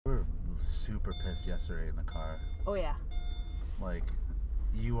super pissed yesterday in the car. Oh, yeah. Like,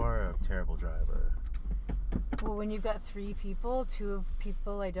 you are a terrible driver. Well, when you've got 3 people, 2 of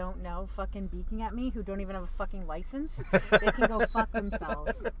people I don't know fucking beaking at me who don't even have a fucking license, they can go fuck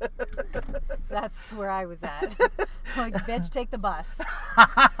themselves. That's where I was at. Like, bitch, take the bus.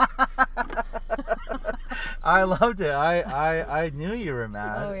 I loved it. I knew you were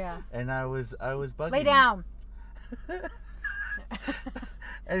mad. Oh, yeah. And I was bugging. Lay down.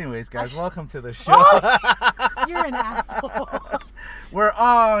 Anyways, guys, welcome to the show. Oh, you're an asshole. We're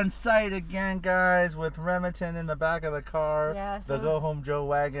on site again, guys, with Remington in the back of the car. Yeah, the Go Home Joe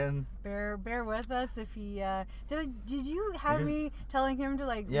wagon. Bear with us if he did you have me telling him to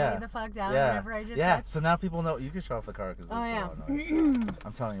lay the fuck down whenever I just said? So now people know. You can shut off the car because there's a lot of noise.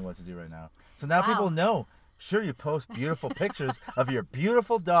 I'm telling you what to do right now. So now people know. Sure, you post beautiful pictures of your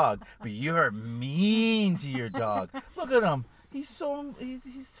beautiful dog, but you're mean to your dog. Look at him. He's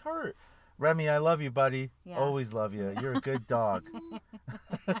hurt. Remy, I love you, buddy. Yeah. Always love you. You're a good dog.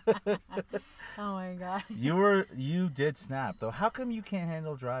 Oh my god. You did snap though. How come you can't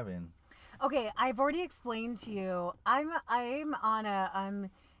handle driving? Okay, I've already explained to you. I'm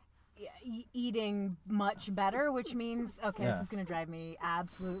eating much better, which means this is gonna drive me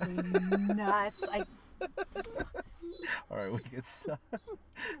absolutely nuts. All right, we can stop.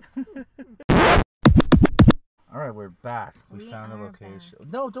 All right, we're back. We found a location.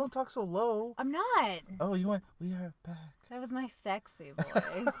 Back. No, don't talk so low. I'm not. Oh, you went, we are back. That was my sexy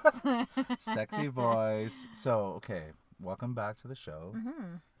voice. Sexy voice. So, okay, welcome back to the show,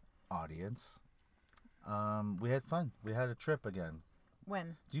 audience. We had fun. We had a trip again.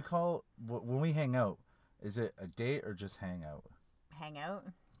 When? Do you call, when we hang out, is it a date or just hang out? Hang out.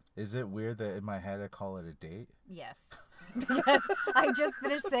 Is it weird that in my head I call it a date? Yes. Because I just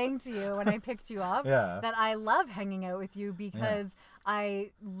finished saying to you when I picked you up that I love hanging out with you because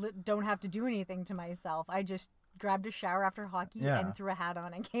I don't have to do anything to myself. I just grabbed a shower after hockey and threw a hat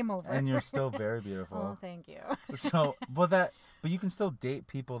on and came over. And you're still very beautiful. Oh, thank you. So, but you can still date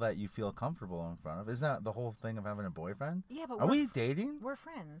people that you feel comfortable in front of. Isn't that the whole thing of having a boyfriend? Yeah, but are we dating? We're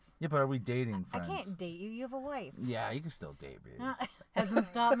friends. Yeah, but are we dating friends? I can't date you. You have a wife. Yeah, you can still date me. Hasn't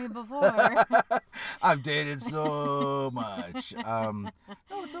stopped me before. I've dated so much. No,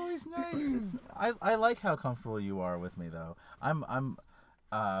 it's always nice. I like how comfortable you are with me, though.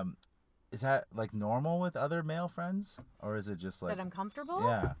 Is that like normal with other male friends, or is it just like that I'm comfortable?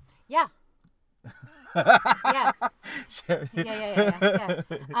 Yeah. Yeah. Yeah. Sure. Yeah.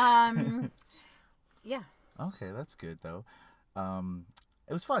 Yeah. Okay, that's good though.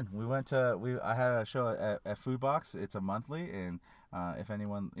 It was fun. I had a show at Food Box. It's a monthly, and if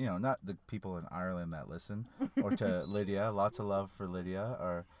anyone, not the people in Ireland that listen, or to Lydia, lots of love for Lydia,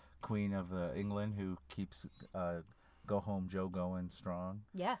 our queen of England who keeps Go Home Joe going strong.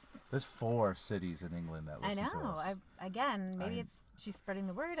 Yes. There's 4 cities in England that listen to us. Maybe she's spreading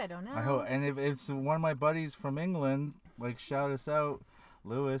the word. I don't know. I hope, and if it's one of my buddies from England, like shout us out,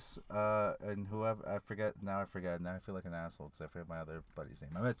 Lewis, and whoever I forget. Now I feel like an asshole because I forget my other buddy's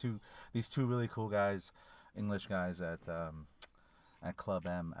name. I met these two really cool guys, English guys at Club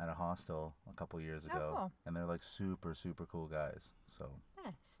M at a hostel a couple years ago, cool. And they're like super super cool guys. So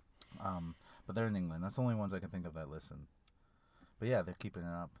nice. But they're in England. That's the only ones I can think of that listen. But yeah, they're keeping it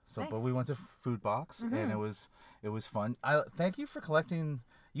up. So, nice. But we went to Food Box and it was fun. Thank you for collecting.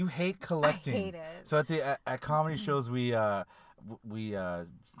 You hate collecting. I hate it. So at comedy shows we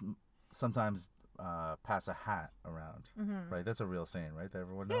sometimes pass a hat around. Right? That's a real saying, right? That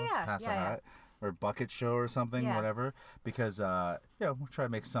everyone knows. Pass a hat. Or bucket show or something, whatever. Because we'll try to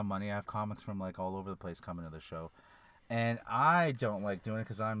make some money. I have comics from like all over the place coming to the show. And I don't like doing it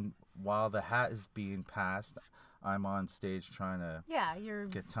because while the hat is being passed, I'm on stage trying to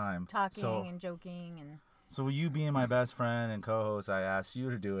get time. Talking and joking. And so you being my best friend and co-host, I asked you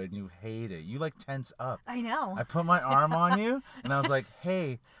to do it and you hate it. You like tense up. I know. I put my arm on you and I was like,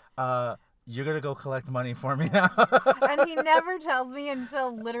 hey, you're going to go collect money for me now. And he never tells me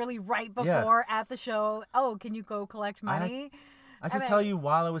until literally right before at the show, oh, can you go collect money? I had to tell you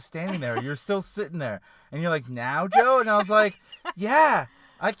while I was standing there. You're still sitting there. And you're like, now, Joe? And I was like, yeah.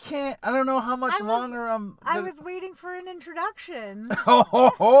 I don't know how much longer I was waiting for an introduction.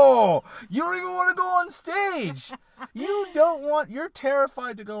 Oh, you don't even want to go on stage. You're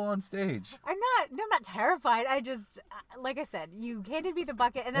terrified to go on stage. I'm not terrified. I just, like I said, you handed me the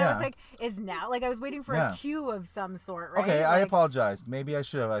bucket and then I was like, I was waiting for a cue of some sort, right? Okay, I apologize. Maybe I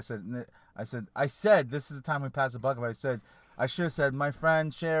should have. I said, this is the time we pass the bucket. But I said, I should have said my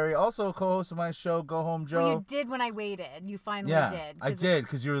friend Sherry, also a co-host of my show, Go Home Joe. Well, you did when I waited. You finally did. I did,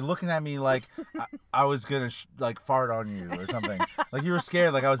 because you were looking at me like I was going to fart on you or something. Like you were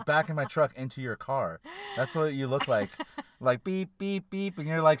scared, like I was backing my truck into your car. That's what you look like. Like beep, beep, beep, and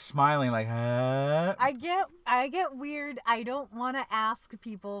you're like smiling like, huh? I get weird. I don't want to ask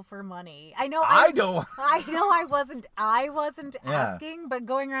people for money. I know I don't. I know I wasn't asking, but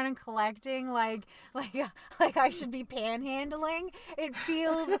going around and collecting like I should be panhandling. It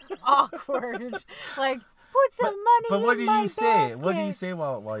feels awkward. Like, put some money but what in do my you say? basket. What do you say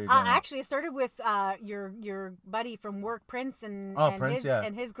while you're doing it? Actually, it started with your buddy from work, Prince, and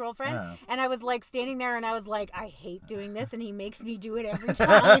his girlfriend. Yeah. And I was like standing there, and I was like, I hate doing this, and he makes me do it every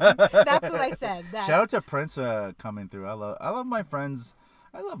time. That's what I said. Shout out to Prince coming through. I love my friends.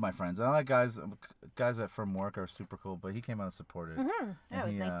 I like guys that from work are super cool, but he came out and supported. Mm-hmm. It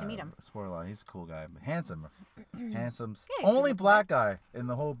was nice to meet him. Support a lot. He's a cool guy, handsome, only black guy in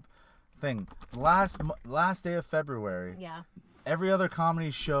the whole thing. It's last day of February. Yeah. Every other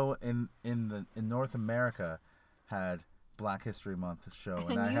comedy show in North America had Black History Month show,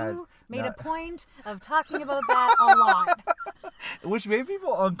 and I made a point of talking about that a lot. Which made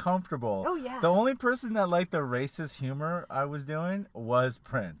people uncomfortable. Oh, yeah. The only person that liked the racist humor I was doing was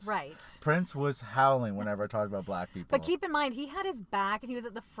Prince. Right. Prince was howling whenever I talked about black people. But keep in mind, he had his back and he was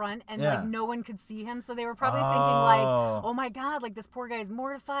at the front and like no one could see him. So they were probably thinking like, oh my God, like this poor guy's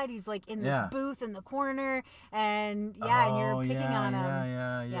mortified. He's like in this booth in the corner and and you're picking on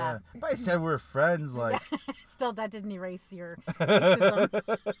him. Yeah. But I said we're friends. Like, still, that didn't erase your racism.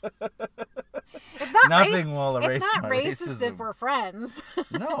 It's not nothing will erase It's not my racist racism. If we're friends.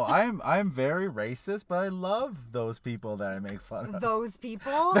 No, I'm very racist, but I love those people that I make fun of. Those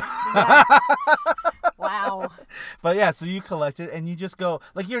people? Yeah. Wow. But yeah, so you collect it and you just go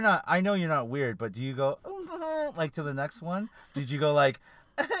like I know you're not weird, but do you go like to the next one? Did you go like,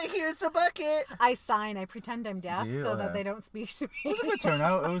 here's the bucket? I sign. I pretend I'm deaf so that they don't speak to me. It was a good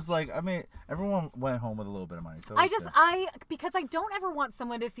turnout. It was like, I mean, everyone went home with a little bit of money. So because I don't ever want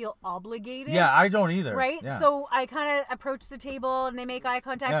someone to feel obligated. Yeah, I don't either. Right? Yeah. So I kind of approach the table and they make eye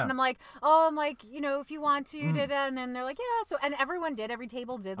contact and I'm like, if you want to, and then they're like, yeah. So, and everyone did. Every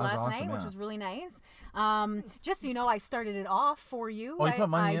table did last night, which was really nice. Just so you know, I started it off for you. Oh, you put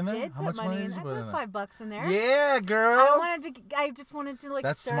money in there? Did How much money did you put in there? $5 in there. Yeah, girl. I just wanted to like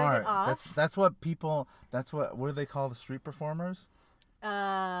that's start smart. It off. That's what do they call the street performers?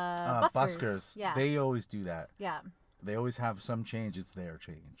 Buskers. Yeah. They always do that. Yeah. They always have some change. It's their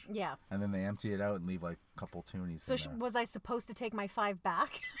change. Yeah. And then they empty it out and leave like a couple toonies. So was I supposed to take my $5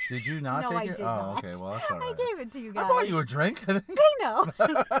 back? Did you not take it? No, I did not. Oh, okay. Well, that's all right. I gave it to you guys. I bought you a drink. I know.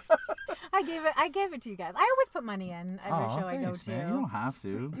 I gave it to you guys. I always put money in every show I go to. Man. You don't have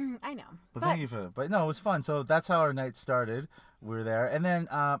to. I know. But thank you But no, it was fun. So that's how our night started. We were there, and then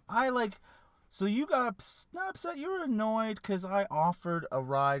So you got not upset. You were annoyed because I offered a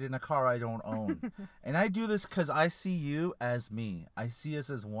ride in a car I don't own, and I do this because I see you as me. I see us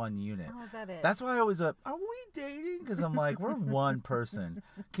as one unit. Oh, is that it? That's why I always are we dating? Because I'm like, we're one person.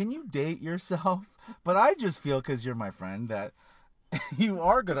 Can you date yourself? But I just feel because you're my friend that you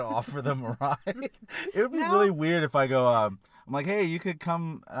are gonna offer them a ride. It would be really weird if I go. I'm like, hey, you could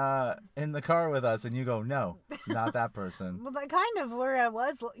come in the car with us, and you go, no, not that person. Well, that kind of where I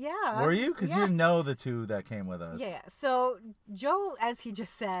was, yeah. Were you? Because you know the two that came with us. Yeah. So Joe, as he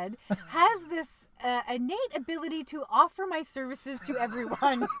just said, has this innate ability to offer my services to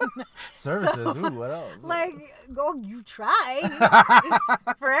everyone. Services? Ooh, what else? Like, you try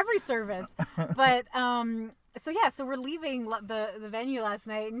for every service, but So we're leaving the venue last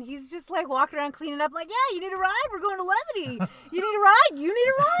night, and he's just like walking around cleaning up, like, yeah, you need a ride? We're going to Levity. You need a ride? You need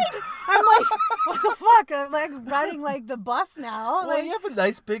a ride? I'm like, what the fuck? I'm like riding like the bus now. Well, you have a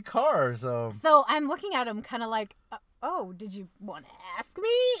nice big car, so. So I'm looking at him kind of like, oh, did you want to ask me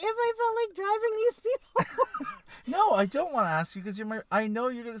if I felt like driving these people? No, I don't want to ask you because I know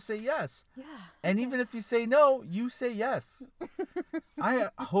you're going to say yes. Yeah. And even if you say no, you say yes. I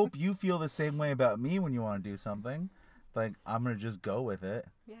hope you feel the same way about me when you want to do something. Like, I'm going to just go with it.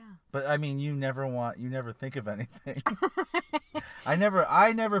 Yeah. But I mean, you never think of anything.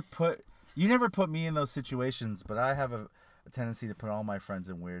 you never put me in those situations, but I have a tendency to put all my friends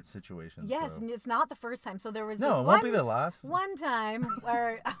in weird situations. Yes, and it's not the first time. So there was it won't be the last. One time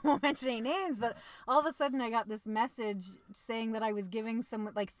where I won't mention any names, but all of a sudden I got this message saying that I was giving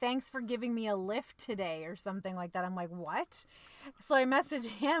someone like, thanks for giving me a lift today or something like that. I'm like, what? So I message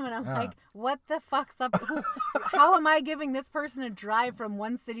him and I'm like, what the fuck's up? How am I giving this person a drive from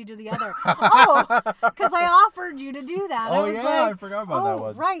one city to the other? Oh, because I offered you to do that. Oh, I forgot about that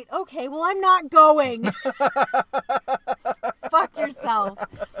one. Right. Okay. Well, I'm not going. yourself.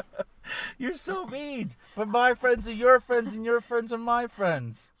 You're so mean. But my friends are your friends, and your friends are my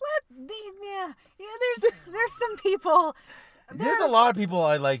friends. There's some people. There's a lot of people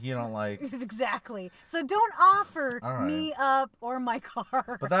I like you don't like. Exactly. So don't offer me up or my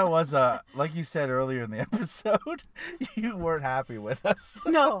car. But that was like you said earlier in the episode, you weren't happy with us.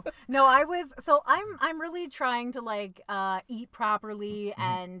 No, I was. So I'm really trying to like eat properly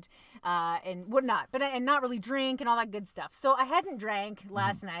and whatnot, and not really drink and all that good stuff. So I hadn't drank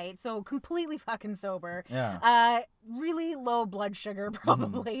last night, so completely fucking sober. Yeah. Really low blood sugar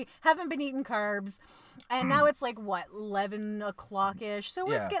probably. Haven't been eating carbs, and now it's like what 11 o'clock ish.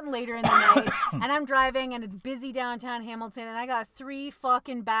 So it's getting later in the night, and I'm driving, and it's busy downtown Hamilton, and I got 3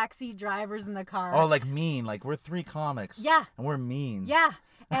 fucking backseat drivers in the car. Oh, like mean, like we're 3 comics. Yeah. And we're mean. Yeah,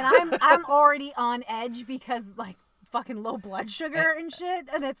 and I'm already on edge because like. Fucking low blood sugar and shit,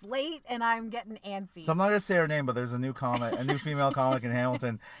 and it's late, and I'm getting antsy. So I'm not gonna say her name, but there's a new female comic in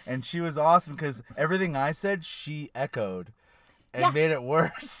Hamilton, and she was awesome because everything I said, she echoed, and made it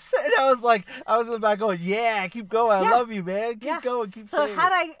worse. And I was in the back going, "Yeah, keep going. I love you, man. Keep going. Keep saying." So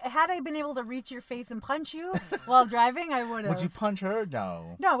had I been able to reach your face and punch you while driving, I would have. Would you punch her?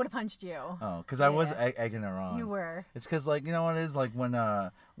 No. No, I would have punched you. Oh, because I was egging her on. You were. It's because like you know what it is like when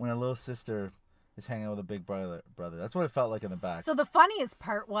a little sister is hanging out with a big brother. That's what it felt like in the back. So the funniest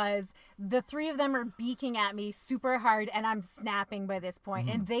part was the 3 of them are beaking at me super hard, and I'm snapping by this point,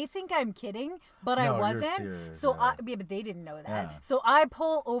 and they think I'm kidding, but I wasn't. You're serious, so but they didn't know that. Yeah. So I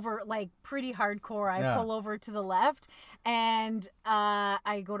pull over like pretty hardcore. I pull over to the left, and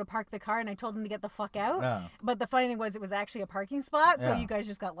I go to park the car, and I told them to get the fuck out. Yeah. But the funny thing was, it was actually a parking spot, so you guys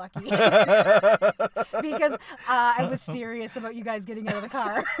just got lucky because I was serious about you guys getting out of the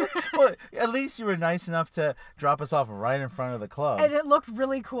car. Well, at least you were nice enough to drop us off right in front of the club. And it looked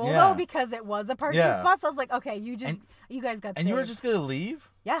really cool though because it was a parking spot. So I was like, okay, you guys got. And you were just gonna leave?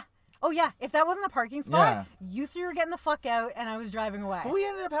 Yeah. Oh yeah. If that wasn't a parking spot, you 3 were getting the fuck out, and I was driving away. But we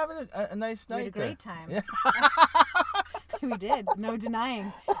ended up having a nice night. We had a great time. Yeah. We did. No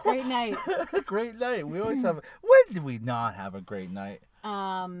denying. Great night. Great night. We always have. When did we not have a great night?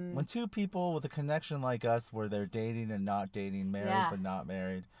 When 2 people with a connection like us, where they're dating and not dating, married but not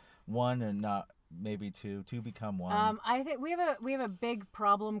married, one and not maybe two become one. I think we have a big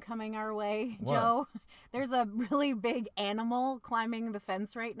problem coming our way, What? Joe. There's a really big animal climbing the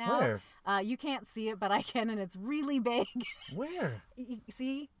fence right now. Where? You can't see it, but I can, and it's really big. Where?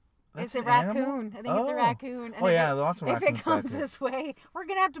 See? That's it's a an raccoon. animal? I think it's a raccoon. And lots of if raccoons it comes back here. this way, we're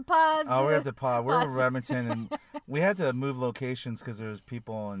gonna have to pause. Oh, we have to pause. We're in Remington, and we had to move locations because there's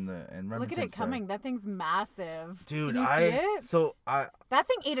people in Remington. Look at it coming. That thing's massive. Dude, Can you see it? That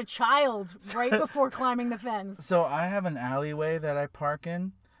thing ate a child right before climbing the fence. So I have an alleyway that I park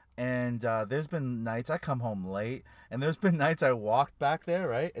in, and there's been nights I come home late, and there's been nights I walked back there,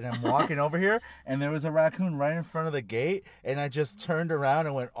 right? And I'm walking over here, and there was a raccoon right in front of the gate, and I just turned around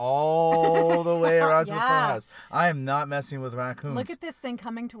and went all the way around to the front of the house. I am not messing with raccoons. Look at this thing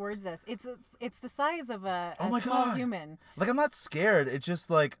coming towards us. It's the size of a oh my small God. human. Like, I'm not scared. It's just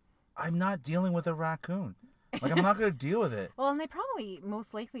like, I'm not dealing with a raccoon. Like, I'm not going to deal with it. Well, and they probably,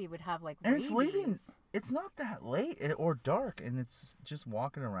 most likely, would have, like, And rabies. it's leaving. It's not that late or dark, and it's just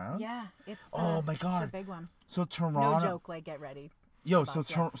walking around. Yeah, it's oh my God. It's a big one. So Toronto. No joke, like, get ready. Yo, so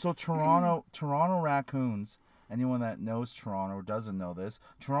Toronto raccoons, anyone that knows Toronto or doesn't know this,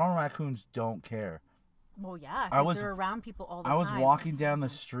 Toronto raccoons don't care. Well, yeah, because they're around people all the time. I was walking down the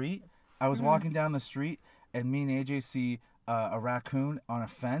street. And me and AJ see a raccoon on a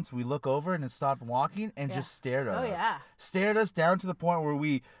fence. We look over and it stopped walking and just stared at us. Yeah. Stared us down to the point where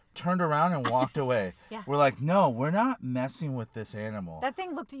we turned around and walked away. Yeah. We're like, no, we're not messing with this animal. That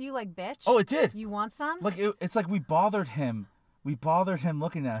thing looked at you like, bitch. Oh, it did. You want some? Like it's like we bothered him. We bothered him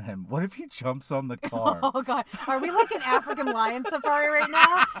looking at him. What if he jumps on the car? Oh God, are we like an African lion safari right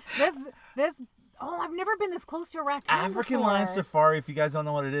now? This. Oh, I've never been this close to a raccoon African before. lion safari, if you guys don't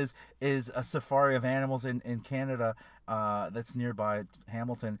know what it is a safari of animals in Canada that's nearby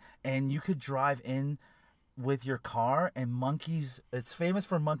Hamilton. And you could drive in with your car, and monkeys, it's famous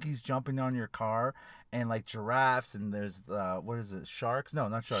for monkeys jumping on your car, and like giraffes, and there's, what is it, sharks? No,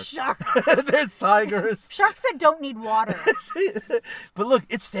 not sharks. Sharks. There's tigers. Sharks that don't need water. But look,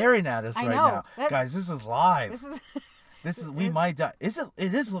 it's staring at us now. That, guys, this is live. This is we might die. It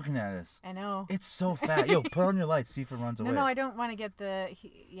is looking at us. I know. It's so fat. Yo, put on your lights, see if it runs away. No, I don't want to get the.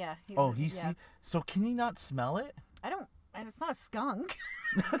 See. So can he not smell it? I don't. It's not a skunk.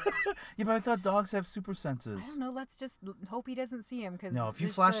 Yeah, but I thought dogs have super senses. I don't know. Let's just hope he doesn't see him. No, if you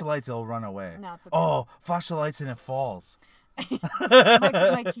flash the lights, it'll run away. No, it's okay. Oh, flash the lights and it falls.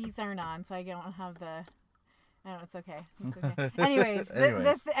 my keys aren't on, so I don't have the. No, it's okay. It's okay. Anyways,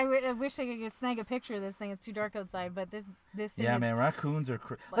 this I wish I could snag a picture of this thing. It's too dark outside, but this thing yeah, man, raccoons are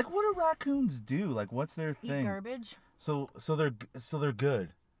like, what do raccoons do? Like, what's their thing? Eat garbage. So they're good.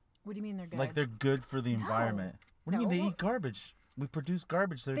 What do you mean they're good? Like they're good for the environment. What do you mean they eat garbage? We produce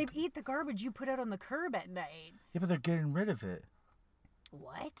garbage. They eat the garbage you put out on the curb at night. Yeah, but they're getting rid of it.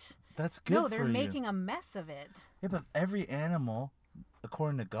 What? That's good for you. No, they're making a mess of it. Yeah, but every animal,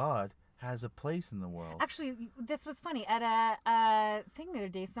 according to God, has a place in the world. Actually, this was funny. At a thing the other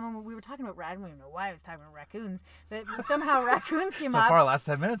day, we were talking about I don't even know why I was talking about raccoons, but somehow raccoons came up. So far, last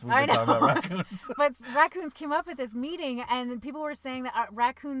 10 minutes we've been talking about raccoons. But raccoons came up at this meeting, and people were saying that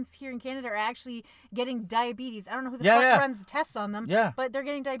raccoons here in Canada are actually getting diabetes. I don't know who the fuck runs the tests on them, but they're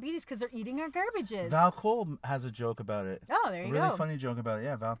getting diabetes because they're eating our garbages. Val Cole has a joke about it. Oh, there you go. A really funny joke about it.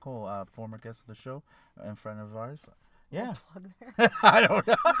 Yeah, Val Cole, former guest of the show, and friend of ours. Yeah. Plug there. I don't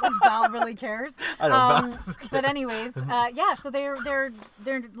know. Val really cares. I don't know. But anyways, so they're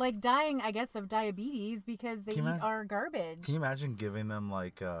like dying, I guess, of diabetes because they eat our garbage. Can you imagine giving them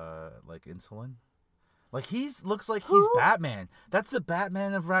like insulin? Like looks like he's Batman. That's the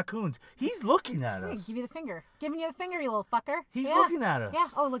Batman of raccoons. He's looking at us. Give you the finger. Giving you the finger, you little fucker. He's looking at us. Yeah.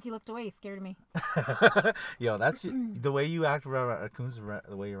 Oh, look, he looked away. He scared me. Yo, that's the way you act around raccoons.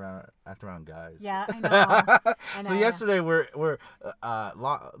 The way you act around guys. Yeah, I know. So yesterday there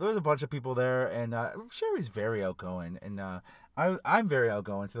was a bunch of people there, and Sherry's very outgoing, and I'm very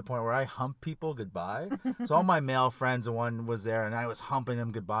outgoing to the point where I hump people goodbye. So all my male friends, the one was there, and I was humping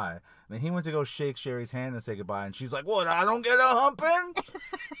him goodbye. And then he went to go shake Sherry's hand and say goodbye, and she's like, "What? I don't get a humping?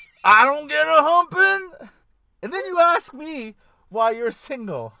 I don't get a humping?" And then you ask me why you're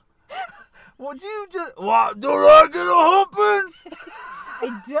single. Would you just? What? Do I get a humping?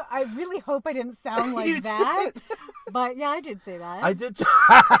 I really hope I didn't sound like that. But yeah, I did say that. I did.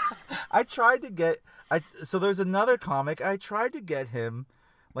 I tried to get. So there's another comic. I tried to get him,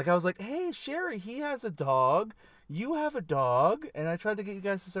 like I was like, "Hey, Sherry, he has a dog. You have a dog," and I tried to get you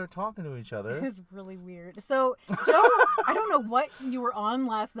guys to start talking to each other. It was really weird. So Joe, I don't know what you were on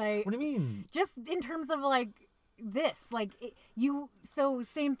last night. What do you mean? Just in terms of like this, like So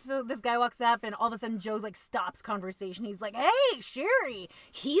this guy walks up, and all of a sudden Joe like stops conversation. He's like, "Hey, Sherry,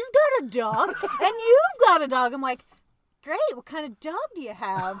 he's got a dog, and you've got a dog." I'm like, great, what kind of dog do you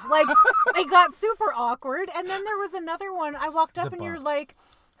have? Like, it got super awkward. And then there was another one. I walked up and you're like,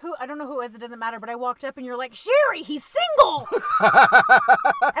 I don't know who it was, it doesn't matter, but I walked up and you're like, "Sherry, he's single!" And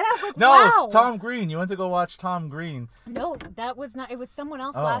I was like, wow. Tom Green. You went to go watch Tom Green. No, that was not, it was someone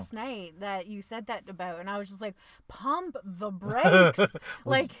else last night that you said that about. And I was just like, pump the brakes.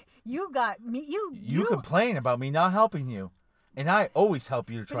 Like, you got me, you complain about me not helping you. And I always help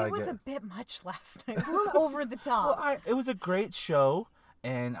you to try to get... But it was a bit much last night. It was a little over the top. Well, it was a great show.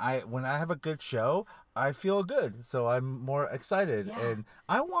 And when I have a good show, I feel good. So I'm more excited. Yeah. And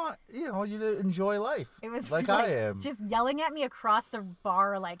I want, you to enjoy life. It was like I am. Just yelling at me across the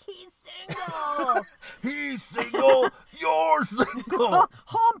bar like, "He's single." He's single. You're single.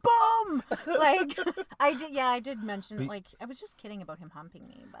 Hump him. Like, I did mention, like, I was just kidding about him humping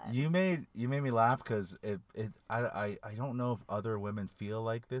me. But you made me laugh because I don't know if other women feel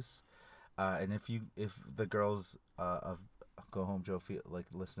like this. And if the girls of Go Home Joe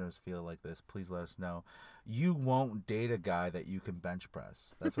listeners feel like this, please let us know. You won't date a guy that you can bench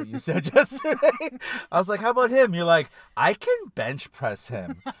press. That's what you said yesterday. I was like, how about him? You're like, I can bench press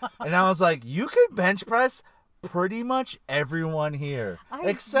him. And I was like, you can bench press pretty much everyone here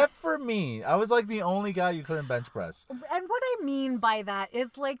except for me. I was like the only guy you couldn't bench press. And what I mean by that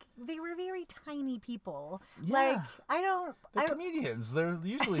is, like, they were very tiny people. Yeah. Like, they're comedians. They're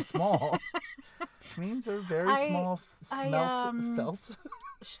usually small. Comedians are very small. Svelte.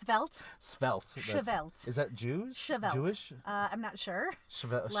 Svelte. Is that Jews? Svelte. Jewish? I'm not sure.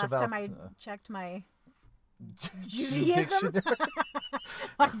 Last time I checked my Judaism.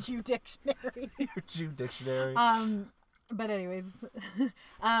 My Jew dictionary. Your Jew dictionary. But anyways.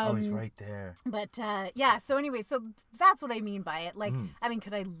 He's right there. But yeah, so anyway, so that's what I mean by it. Like, I mean,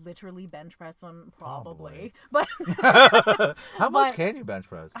 could I literally bench press them? Probably. But how much can you bench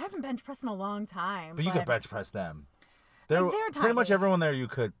press? I haven't bench pressed in a long time. But you could bench press them. They're pretty much everyone there you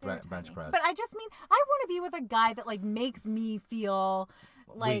could bench press. But I just mean, I want to be with a guy that, like, makes me feel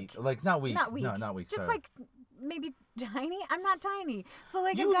like... Not weak. No, not weak. Just, like, maybe tiny. I'm not tiny. So,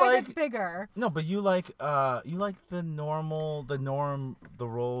 like, a guy that's bigger. No, but you like the norm, the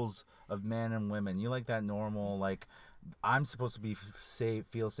roles of men and women. You like that normal, like, I'm supposed to be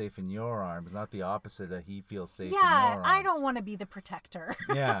feel safe in your arms, not the opposite, that he feels safe in your arms. Yeah, I don't want to be the protector.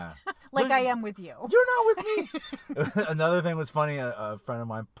 Yeah. like I am with you. You're not with me. Another thing was funny. A friend of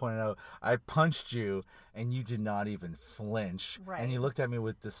mine pointed out, I punched you and you did not even flinch. Right. And you looked at me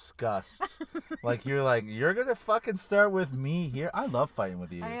with disgust. Like, you're going to fucking start with me here? I love fighting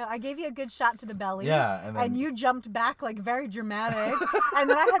with you. I gave you a good shot to the belly. Yeah. And you jumped back, like, very dramatic. And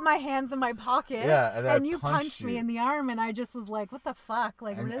then I had my hands in my pocket. Yeah. And you punched me in the arm. And I just was like, what the fuck?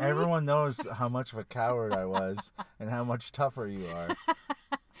 Like, and really? Everyone knows how much of a coward I was and how much tougher you are.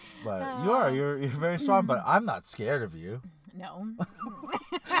 But you are. You're very strong, but I'm not scared of you. No.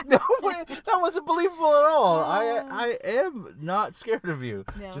 No, that wasn't believable at all. I am not scared of you.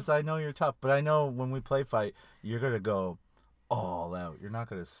 No. Just I know you're tough. But I know when we play fight, you're going to go all out. You're not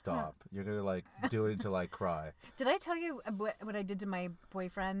going to stop. You're going to, like, do it until I cry. Did I tell you what I did to my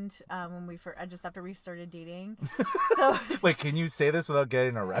boyfriend when just after we started dating? So wait, can you say this without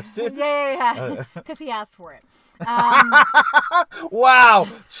getting arrested? Yeah. Because he asked for it. Wow,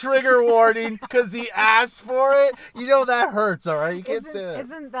 trigger warning, because he asked for it. You know that hurts, all right? You can't say that.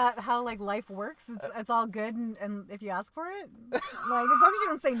 Isn't that how, like, life works? It's all good, and if you ask for it, like, as long as you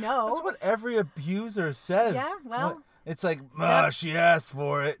don't say no. That's what every abuser says. Yeah, well. It's like, she asked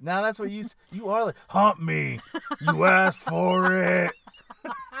for it. Now that's what you are like, hump me. You asked for it.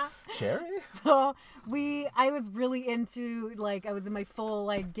 Cherry? So I was really into, like, I was in my full,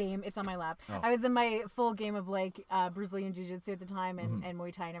 like, game. It's on my lap. Oh. I was in my full game of, like, Brazilian Jiu-Jitsu at the time and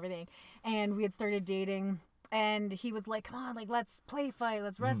Muay Thai and everything. And we had started dating. And he was like, come on, like, let's play fight,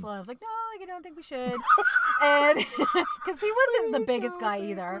 let's wrestle. And I was like, no, like, I don't think we should. And because he wasn't the biggest guy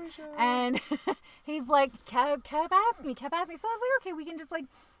either. And he's like, kept asking me. So I was like, okay, we can just, like,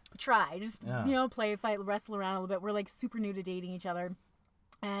 try. Just, play, fight, wrestle around a little bit. We're, like, super new to dating each other.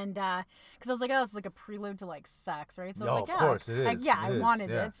 And because I was like, oh, it's like a prelude to, like, sex, right? So I was like, of course it is. I wanted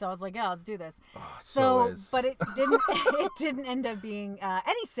it, so I was like, yeah, let's do this. Oh, but it didn't. It didn't end up being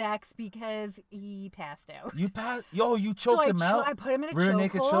any sex because he passed out. You passed? Yo, you choked him out. I put him in a rear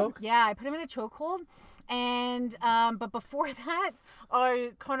naked choke. Yeah, I put him in a chokehold, and but before that,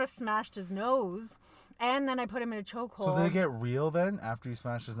 I kind of smashed his nose. And then I put him in a chokehold. So did it get real then after you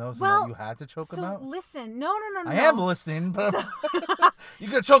smashed his nose and then you had to choke him out? Listen, no. I am listening, but you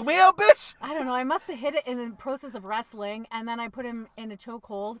gonna choke me out, bitch? I don't know. I must have hit it in the process of wrestling, and then I put him in a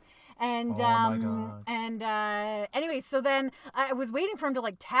chokehold. And my God. And anyway, so then I was waiting for him to,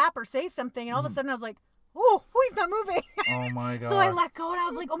 like, tap or say something, and all of a sudden I was like, oh, he's not moving. Oh my God. So I let go, and I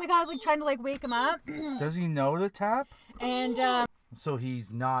was like, oh my God, I was like trying to, like, wake him up. Does he know the tap? And so he's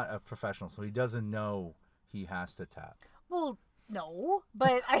not a professional, so he doesn't know he has to tap. Well, no,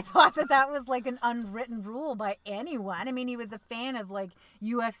 but I thought that was, like, an unwritten rule by anyone. I mean, he was a fan of, like,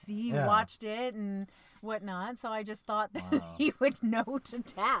 UFC, watched it and whatnot, so I just thought that he would know to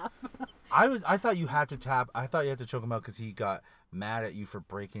tap. I thought you had to tap. I thought you had to choke him out because he got mad at you for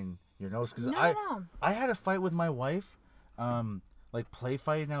breaking your nose. Because I had a fight with my wife, like, play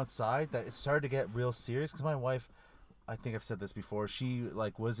fighting outside, that it started to get real serious because my wife, I think I've said this before, she,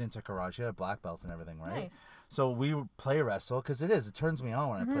 like, was into karate. She had a black belt and everything, right? Nice. So we play wrestle because it turns me on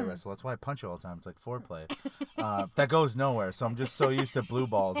when I play wrestle. That's why I punch you all the time. It's like foreplay. That goes nowhere. So I'm just so used to blue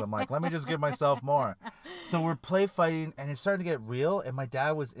balls. I'm like, let me just give myself more. So we're play fighting and it's starting to get real. And my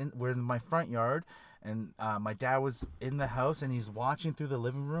dad we're in my front yard. And my dad was in the house and he's watching through the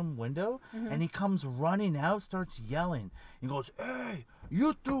living room window. And he comes running out, starts yelling. He goes, hey,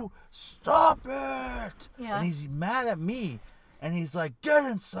 you two, stop it. Yeah. And he's mad at me. And he's like, get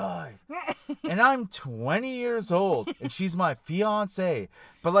inside. And I'm 20 years old. And she's my fiance.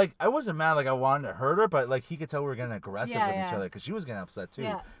 But, like, I wasn't mad like I wanted to hurt her. But, like, he could tell we were getting aggressive with each other. Because she was getting upset,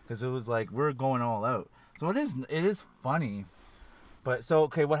 too. Because it was like, we're going all out. So it is funny. But, so,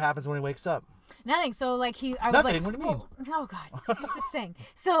 okay, what happens when he wakes up? Nothing. So, like, I was nothing? like, What do you mean? Oh God, it's just a thing.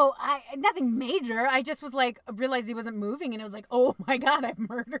 So nothing major. I just was like, realized he wasn't moving, and it was like, oh my God, I've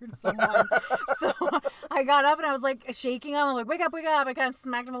murdered someone. So I got up and I was like shaking him. I'm like, wake up, wake up. I kind of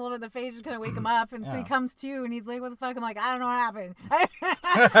smacked him a little bit in the face, just kind of wake him up. And so he comes to, and he's like, what the fuck? I'm like, I don't know what happened.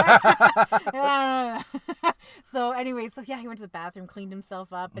 So anyway, he went to the bathroom, cleaned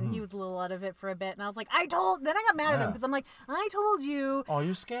himself up, and he was a little out of it for a bit. And I was like, then I got mad at him because I'm like, I told you. Oh,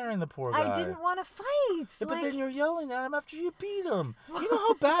 you're scaring the poor guy. I didn't want to fight. Yeah, but then you're yelling at him after you beat him. You know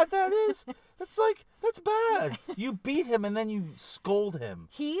how bad that is? That's bad. You beat him and then you scold him.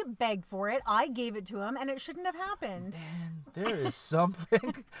 He begged for it. I gave it to him, and it shouldn't have happened. Man, there is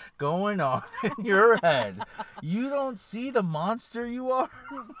something going on in your head. You don't see the monster you are?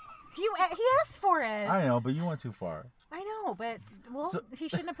 He asked for it. I know, but you went too far. I know, but he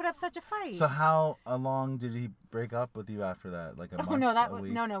shouldn't have put up such a fight. So how long did he break up with you after that? Like a month?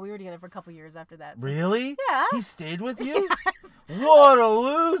 No, we were together for a couple years after that. So. Really? Yeah. He stayed with you? Yes. What a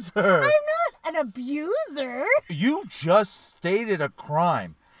loser! I'm not an abuser. You just stated a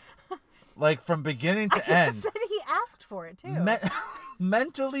crime. Like, from beginning to end. Said he asked for it, too.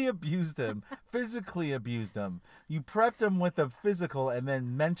 Mentally abused him. Physically abused him. You prepped him with a physical and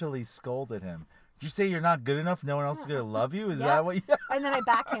then mentally scolded him. Did you say you're not good enough? No one else is going to love you? Is that what you... And then I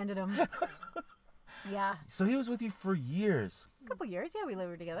backhanded him. Yeah. So he was with you for years. A couple years, yeah. We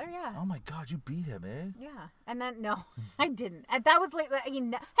lived together, yeah. Oh, my God. You beat him, eh? Yeah. And then, no, I didn't. And that was like,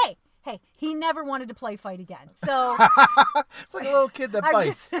 hey, he never wanted to play fight again. So it's like a little kid that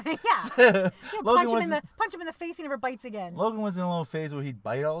bites. punch him in the face. He never bites again. Logan was in a little phase where he'd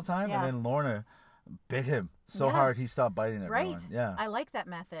bite all the time, and then Lorna bit him so hard he stopped biting everyone. Right. Yeah. I like that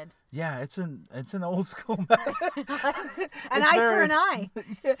method. Yeah, it's an old school method. An eye for an eye.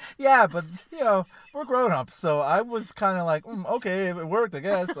 Yeah, but we're grown ups, so I was kind of like, okay, if it worked, I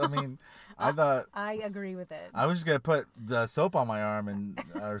guess. I mean. I thought I agree with it. I was just gonna put the soap on my arm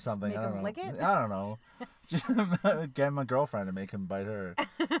or something. Make I don't him know. lick it? I don't know. Just get my girlfriend to make him bite her.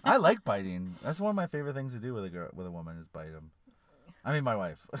 I like biting. That's one of my favorite things to do with a woman is bite him. I mean, my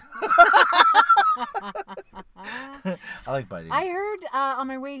wife. I like biting. I heard on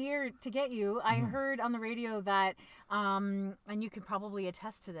my way here to get you, I heard on the radio that, and you can probably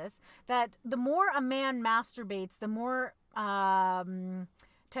attest to this, that the more a man masturbates, the more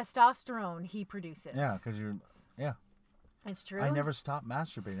testosterone he produces. Yeah, because it's true. I never stop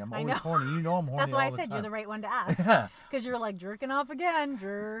masturbating. I'm always horny. You know I'm horny. That's why all I said the you're time. the right one to ask. Yeah. Because you're like jerking off again.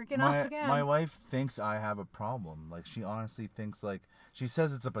 My wife thinks I have a problem. Like, she honestly thinks, like, she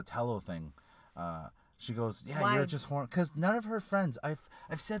says it's a Patello thing. She goes, yeah, Why? You're just horny. Because none of her friends, I've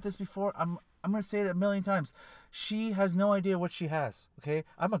said this before. I'm going to say it a million times. She has no idea what she has. Okay,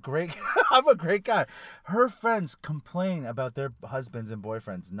 I'm a great guy. Her friends complain about their husbands and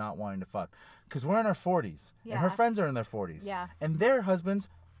boyfriends not wanting to fuck because we're in our 40s, and her friends are in their 40s, and their husbands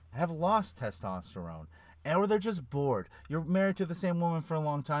have lost testosterone, or they're just bored. You're married to the same woman for a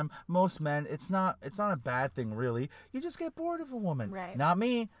long time. Most men, it's not a bad thing really. You just get bored of a woman. Right. Not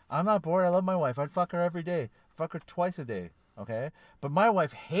me. I'm not bored. I love my wife. I'd fuck her every day. Fuck her twice a day. Okay? But my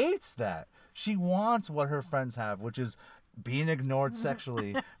wife hates that. She wants what her friends have, which is being ignored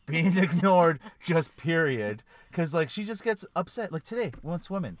sexually, being ignored just period. Because, like, she just gets upset. Like, today, we went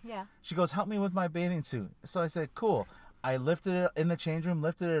swimming. Yeah. She goes, help me with my bathing suit. So I said, cool. I lifted it in the change room,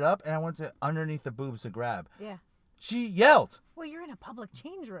 lifted it up, and I went to underneath the boobs to grab. Yeah. She yelled. Well, you're in a public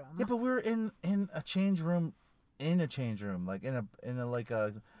change room. Yeah, but we were in a change room, like in a like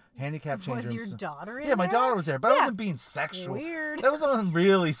a handicap change room. Was your daughter in Yeah, my there? daughter was there, but I wasn't being sexual. Weird. That wasn't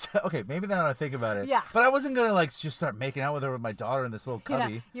really okay. Maybe now that I think about it. Yeah. But I wasn't gonna like just start making out with her with my daughter in this little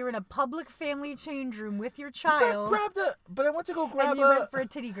cubby. You're in a public family change room with your child. But I went to go grab and you went for a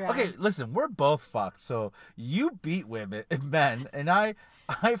titty grab. Okay, listen, we're both fucked. So you beat men, and I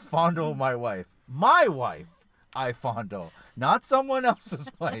fondle my wife. My wife, I fondle, not someone else's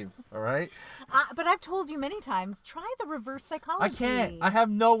wife. All right. But I've told you many times, try the reverse psychology. I can't. I have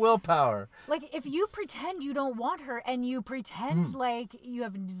no willpower. Like, if you pretend you don't want her and you pretend like you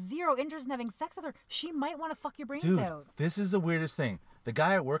have zero interest in having sex with her, she might want to fuck your brains out. This is the weirdest thing. The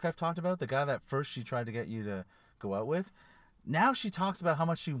guy at work I've talked about, the guy that first she tried to get you to go out with, now she talks about how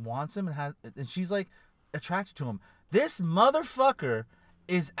much she wants him and she's like attracted to him. This motherfucker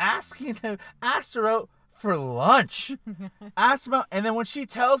is asked her out for lunch. Asked him out, and then when she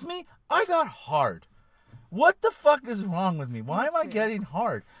tells me, I got hard. What the fuck is wrong with me? Why am I getting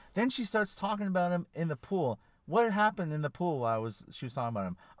hard? Then she starts talking about him in the pool. What happened in the pool while she was talking about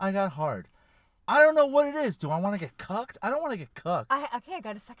him? I got hard. I don't know what it is. Do I want to get cucked? I don't want to get cucked. I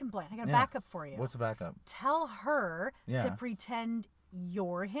got a second plan. I got a backup for you. What's the backup? Tell her to pretend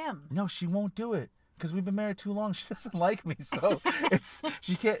you're him. No, she won't do it. Because we've been married too long, she doesn't like me, so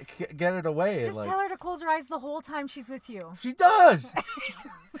she can't get it away. Just tell her to close her eyes the whole time she's with you. She does.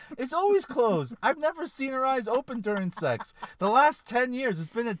 It's always closed. I've never seen her eyes open during sex. The last 10 years,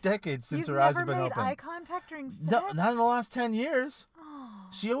 it's been a decade since her eyes have been open. You've never made eye contact during sex? No, not in the last 10 years. Oh.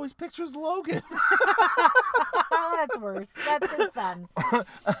 She always pictures Logan. That's worse. That's his son.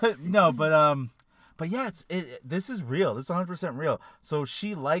 No, but yeah, this is real. This is 100% real. So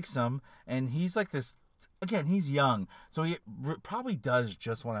she likes him, and he's like this. Again, he's young, so he probably does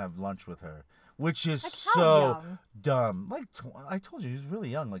just want to have lunch with her, which is like so dumb. Like I told you, he's really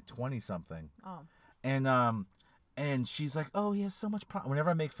young, like 20-something. Oh. And she's like, oh, he has so much. Whenever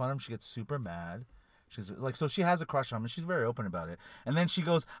I make fun of him, she gets super mad. She's like, so she has a crush on him, and she's very open about it. And then she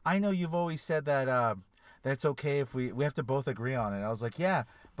goes, I know you've always said that that's okay if we have to both agree on it. I was like, yeah,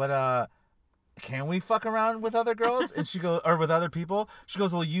 but can we fuck around with other girls? And she goes, or with other people? She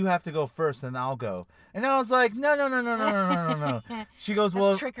goes, well, you have to go first, and I'll go. And I was like, no. She goes,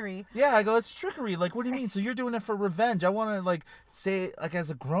 well, trickery. Yeah, I go, it's trickery. Like, what do you mean? So you're doing it for revenge? I want to like say, like,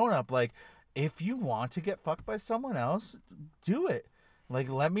 as a grown up, like, if you want to get fucked by someone else, do it. Like,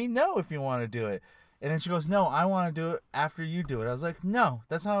 let me know if you want to do it. And then she goes, no, I want to do it after you do it. I was like, no,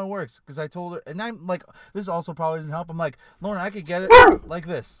 that's how it works. Because I told her, and I'm like, this also probably doesn't help. I'm like, Lauren, I could get it like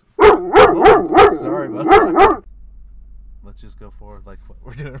this. Oh, sorry about that. Let's just go forward like what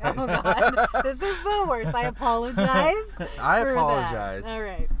we're doing right now. God, this is the worst. I apologize. I apologize.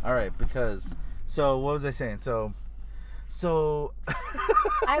 That. All right, because, so what was I saying? So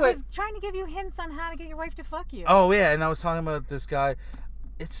I was trying to give you hints on how to get your wife to fuck you. Oh, yeah, and I was talking about this guy.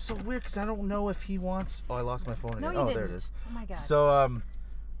 It's so weird because I don't know if he wants... Oh, I lost my phone again. No, you didn't. There it is. Oh, my God. So,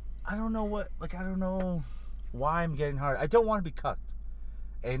 I don't know what... Like, I don't know why I'm getting hard. I don't want to be cucked.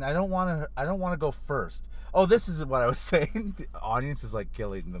 And I don't want to go first. Oh, this is what I was saying. The audience is, like,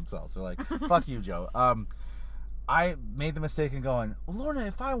 killing themselves. They're like, fuck you, Joe. I made the mistake in going, well, Lorna,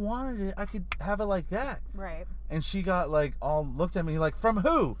 if I wanted it, I could have it like that. Right. And she got, like, all looked at me like, from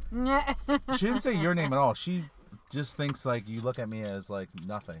who? She didn't say your name at all. She... just thinks like you look at me as like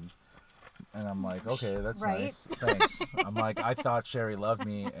nothing, and I'm like, okay, that's right? Nice, thanks. I'm like, I thought Sherry loved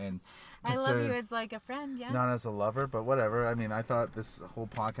me and I love you as like a friend, yeah, not as a lover, but whatever. I mean, I thought this whole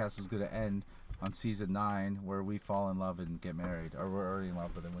podcast was going to end on season 9 where we fall in love and get married, or we're already in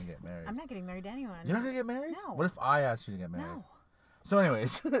love but then we get married. I'm not getting married to anyone. You're not gonna get married? No. What if I asked you to get married? No. So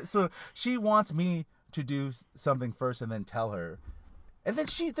anyways, so she wants me to do something first and then tell her. And then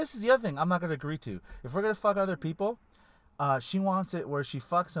this is the other thing I'm not going to agree to. If we're going to fuck other people, she wants it where she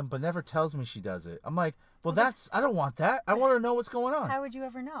fucks them but never tells me she does it. I'm like, well, I don't want that. I want to know what's going on. How would you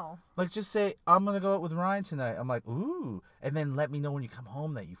ever know? Like, just say, I'm going to go out with Ryan tonight. I'm like, ooh. And then let me know when you come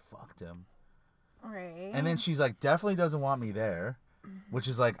home that you fucked him. Right. And then she's like, definitely doesn't want me there. Which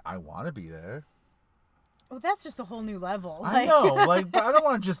is like, I want to be there. Well, that's just a whole new level. I know, like, but I don't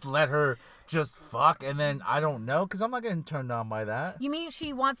want to just let her just fuck and then I don't know, because I'm not getting turned on by that. You mean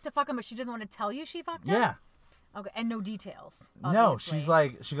she wants to fuck him, but she doesn't want to tell you she fucked him? Yeah. Okay, and no details. Obviously. No, she's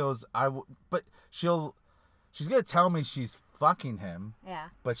like, she goes, but she's going to tell me she's fucking him. Yeah.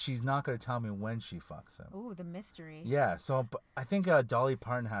 But she's not going to tell me when she fucks him. Ooh, the mystery. Yeah, so I think Dolly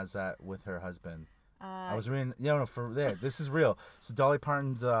Parton has that with her husband. I was reading, this is real. So Dolly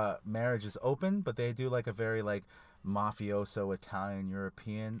Parton's marriage is open, but they do like a very like mafioso Italian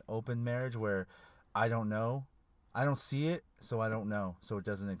European open marriage where I don't know, I don't see it, so I don't know, so it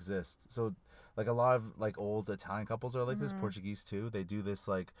doesn't exist. So like a lot of like old Italian couples are like this, Portuguese too. They do this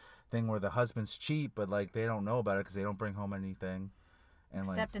like thing where the husband's cheat, but like they don't know about it because they don't bring home anything. And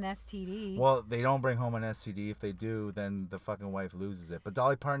except an STD. Well, they don't bring home an STD. If they do, then the fucking wife loses it. But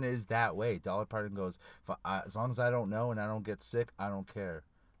Dolly Parton is that way. Dolly Parton goes, as long as I don't know and I don't get sick, I don't care.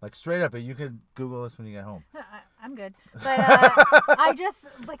 Like, straight up, you can Google this when you get home. I'm good. But I just,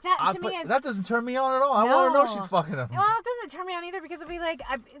 like, that to me is... That doesn't turn me on at all. I want to know she's fucking him. Well, it doesn't turn me on either because it'll be like...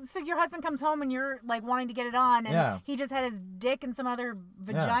 so your husband comes home and you're, like, wanting to get it on and he just had his dick in some other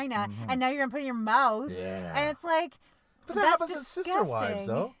vagina and now you're going to put it in your mouth. Yeah. And it's like... But that happens to sister wives,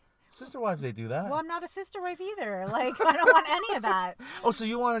 though. Sister wives, they do that. Well, I'm not a sister wife either. Like, I don't want any of that. Oh, so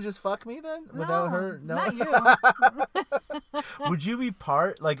you want to just fuck me then? Without her? No, not you. Would you be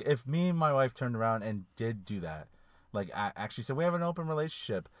like, if me and my wife turned around and did do that? Like, I actually said, we have an open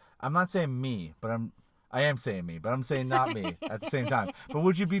relationship. I'm not saying me, but I am saying me, but I'm saying not me at the same time. But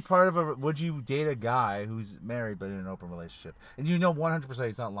would you be would you date a guy who's married but in an open relationship? And you know 100%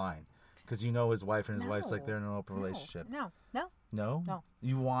 he's not lying. Because you know his wife and his wife's like they're in an open relationship. No. No?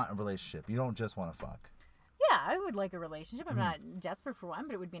 You want a relationship. You don't just want to fuck. Yeah, I would like a relationship. I'm not desperate for one,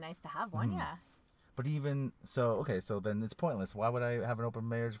 but it would be nice to have one, yeah. But even, so then it's pointless. Why would I have an open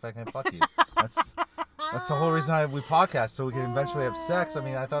marriage if I can't fuck you? That's the whole reason we podcast, so we can eventually have sex. I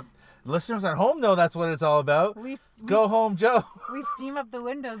mean, I thought listeners at home know that's what it's all about. Go home, Joe. We steam up the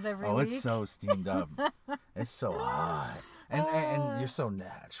windows every week. Oh, it's so steamed up. It's so hot. And you're so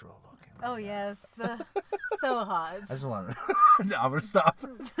natural looking. Oh, yes. So hot. I just want to... I'm going to stop.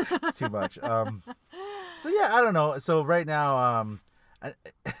 It's too much. So, yeah, I don't know. So, right now,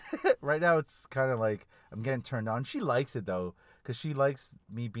 it's kind of like I'm getting turned on. She likes it, though, because she likes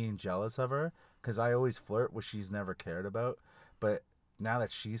me being jealous of her, because I always flirt, which she's never cared about. But now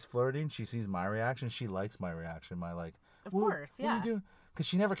that she's flirting, she sees my reaction. She likes my reaction. My, like... Of course, yeah. What are you doing? Because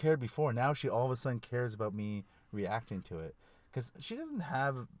she never cared before. Now she all of a sudden cares about me reacting to it. Because she doesn't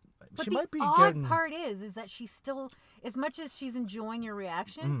have... But she the might be odd part is that she's still, as much as she's enjoying your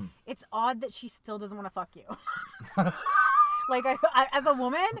reaction, it's odd that she still doesn't want to fuck you. Like, as a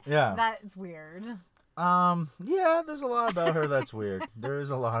woman, that's weird. Yeah, there's a lot about her that's weird. There is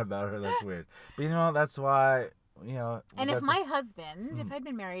a lot about her that's weird. But, you know, that's why, you know. And if my husband, if I'd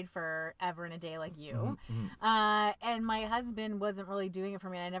been married forever and a day like you, and my husband wasn't really doing it for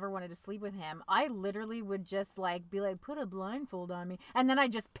me, and I never wanted to sleep with him, I literally would just, like, be like, put a blindfold on me. And then I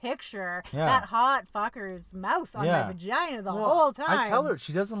just picture that hot fucker's mouth on my vagina the whole time. I tell her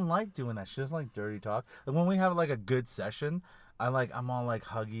she doesn't like doing that. She doesn't like dirty talk. Like, when we have, like, a good session, I'm all like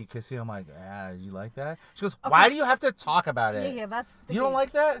huggy, kissy. I'm like, yeah, you like that? She goes, why do you have to talk about it? Yeah, that's you don't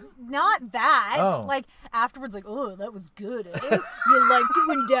like that? Not that. Oh. Like afterwards, like, oh, that was good. Eh? You like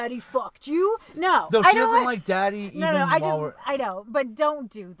when Daddy fucked you? No, she doesn't like Daddy. No, I know, but don't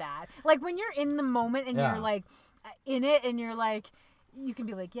do that. Like when you're in the moment and you're like in it, and you're like. You can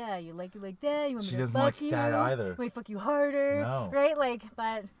be like, yeah, you like that. You want me to fuck you? She doesn't like that either. Let me fuck you harder. No. Right? Like,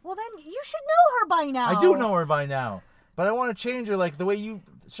 but, well, then you should know her by now. I do know her by now. But I want to change her like the way you...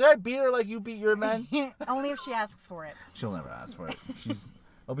 Should I beat her like you beat your men? Only if she asks for it. She'll never ask for it.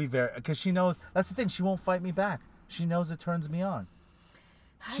 I'll be very... Because she knows... That's the thing. She won't fight me back. She knows it turns me on.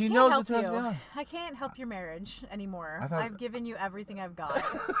 She knows it turns me on. I can't help your marriage anymore. I've given you everything I've got.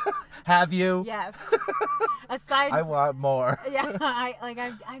 Have you? Yes. Aside, I want more. Yeah, I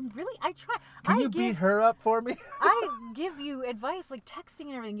try. Can you beat her up for me? I give you advice, like texting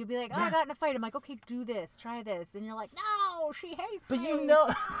and everything. You'll be like, oh, I got in a fight. I'm like, okay, do this, try this, and you're like, no, she hates me. But you know,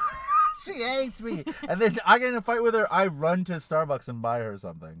 she hates me. And then I get in a fight with her. I run to Starbucks and buy her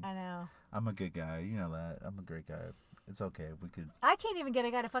something. I know. I'm a good guy. You know that. I'm a great guy. It's okay. We could. I can't even get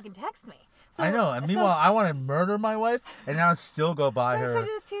a guy to fucking text me. So, I know. And meanwhile, I want to murder my wife, and now still go buy her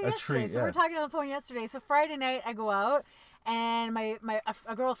a treat. So we're talking on the phone yesterday. So Friday night, I go out, and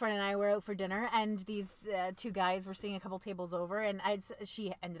a girlfriend and I were out for dinner, and these two guys were sitting a couple tables over, and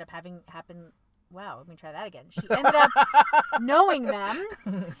she ended up Wow, let me try that again. She ended up knowing them.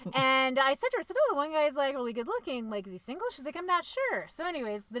 And I said to her, the one guy's like really good looking. Like, is he single? She's like, I'm not sure. So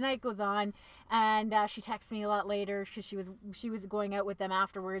anyways, the night goes on, and she texts me a lot later because she was going out with them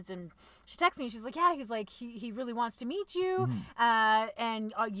afterwards. And she texts me, and she's like, yeah, he's like, he really wants to meet you.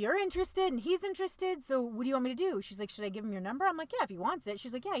 And you're interested, and he's interested. So what do you want me to do? She's like, should I give him your number? I'm like, yeah, if he wants it.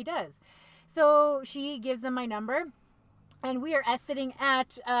 She's like, yeah, he does. So she gives him my number. And we are sitting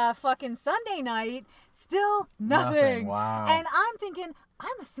at fucking Sunday night, still nothing. Wow. And I'm thinking,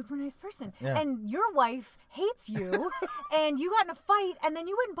 I'm a super nice person. Yeah. And your wife hates you, and you got in a fight, and then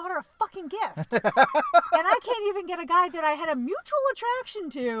you went and bought her a fucking gift. And I can't even get a guy that I had a mutual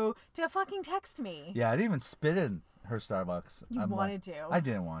attraction to fucking text me. Yeah, I didn't even spit in her Starbucks. You wanted to. I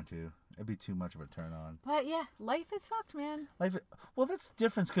didn't want to. It'd be too much of a turn on. But yeah, life is fucked, man. Well, that's the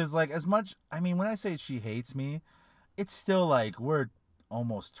difference, because like when I say she hates me, it's still like we're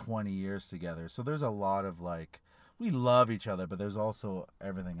almost 20 years together. So there's a lot of like, we love each other, but there's also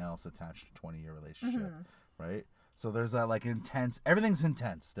everything else attached to a 20-year relationship, right? So there's that like everything's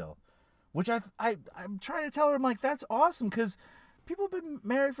intense still, which I'm trying to tell her, I'm like, that's awesome, because people have been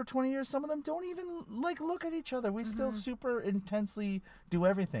married for 20 years. Some of them don't even like look at each other. We still super intensely do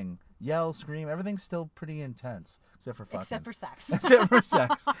everything. Yell, scream, everything's still pretty intense. Except for fucking. Except for sex. Except for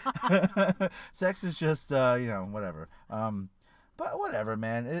sex. Sex is just, whatever. But whatever,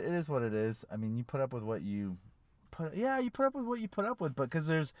 man. It is what it is. I mean, you put up with what you put up with what you put up with. But because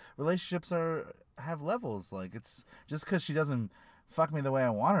there's relationships have levels. Like, it's just because she doesn't fuck me the way I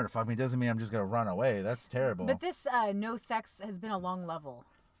want her to fuck me doesn't mean I'm just going to run away. That's terrible. But this no sex has been a long level.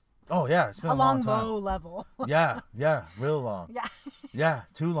 Oh, yeah. It's been a long time. Low level. Yeah. Real long. Yeah. Yeah,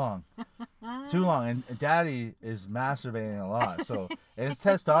 too long. Too long. And Daddy is masturbating a lot. So his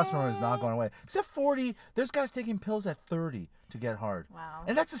testosterone is not going away. Except 40. There's guys taking pills at 30 to get hard. Wow.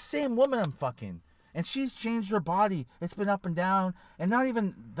 And that's the same woman I'm fucking. And she's changed her body. It's been up and down. And not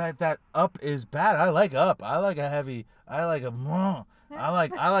even that up is bad. I like up. I like a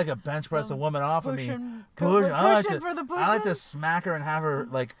bench press a woman off of me. I like to smack her and have her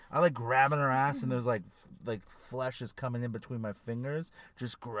I like grabbing her ass and there's like flesh is coming in between my fingers,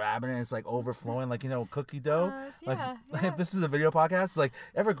 just grabbing it. And it's like overflowing, like cookie dough. If this is a video podcast, it's like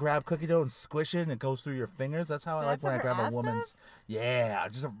ever grab cookie dough and squish it and it goes through your fingers. That's how I like when I grab a woman's. Yeah,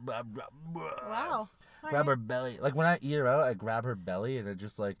 just wow. Grab her belly. Like when I eat her out, I grab her belly and I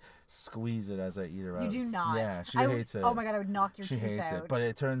just like squeeze it as I eat her out. You do not. Yeah, she hates it. Oh my god, I would knock your teeth out. She hates it, but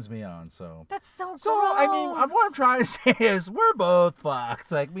it turns me on. So that's so gross. So I mean, what I'm trying to say is we're both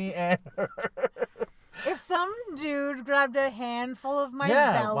fucked, like me and her. If some dude grabbed a handful of my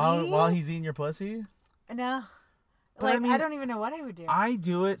belly while he's eating your pussy, no. But I don't even know what I would do. I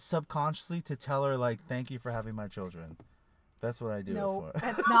do it subconsciously to tell her, like, thank you for having my children. That's what I do no, it for.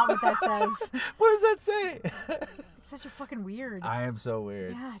 That's not what that says. What does that say? It says you're fucking weird. I am so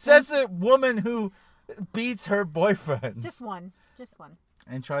weird. Yeah, says a woman who beats her boyfriend. Just one.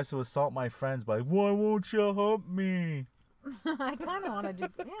 And tries to assault my friends by, why won't you hump me? I kind of want to do,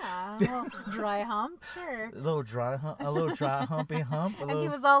 a little dry hump, sure. A little dry humpy hump. And he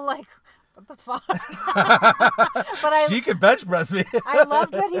was all like, what the fuck? She could bench press me. I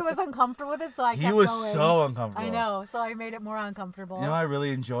loved that he was uncomfortable with it, so I kept going. He was so uncomfortable. I know, so I made it more uncomfortable. You know, I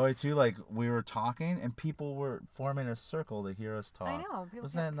really enjoy too. Like we were talking, and people were forming a circle to hear us talk. I know.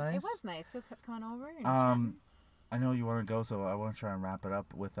 Wasn't that nice? It was nice. People kept coming over. And I know you want to go, so I want to try and wrap it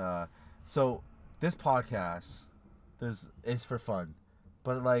up with. So this podcast, is for fun,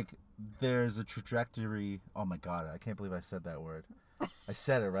 but like there's a trajectory. Oh my god, I can't believe I said that word. I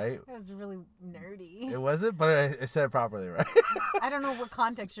said it right. It was really nerdy. It wasn't, but I said it properly, right? I don't know what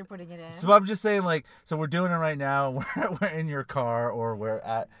context you're putting it in. So I'm just saying, like, so we're doing it right now. We're in your car or we're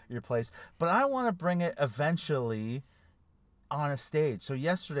at your place, but I want to bring it eventually on a stage. So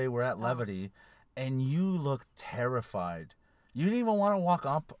yesterday we're at Levity, and you look terrified. You didn't even want to walk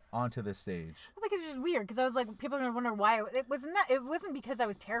up onto the stage. Well, because it's just weird. Because I was like, people are gonna wonder why. It wasn't because I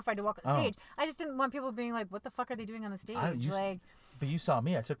was terrified to walk on stage. I just didn't want people being like, "What the fuck are they doing on the stage?" But you saw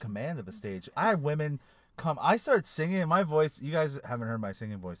me. I took command of the stage. I had women come. I started singing, and my voice. You guys haven't heard my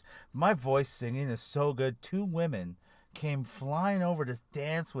singing voice. My voice singing is so good. 2 women came flying over to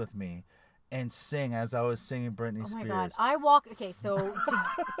dance with me and sing as I was singing Britney Spears. Oh my god! I walk. Okay, so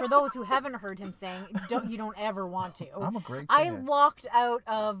for those who haven't heard him sing, you don't ever want to. I'm a great singer. I walked out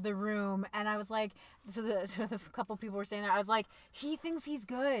of the room and I was like, so the couple people were saying that, I was like, he thinks he's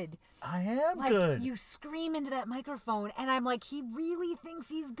good. I am good. You scream into that microphone, and I'm like, he really thinks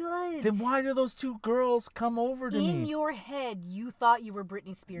he's good. Then why do those 2 girls come over to me? In your head, you thought you were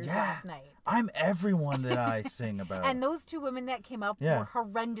Britney Spears last night. I'm everyone that I sing about. And those 2 women that came up were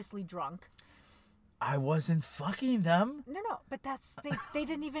horrendously drunk. I wasn't fucking them. No, but they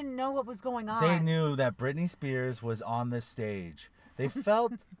didn't even know what was going on. They knew that Britney Spears was on the stage. They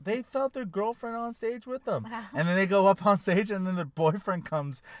felt their girlfriend on stage with them. And then they go up on stage, and then their boyfriend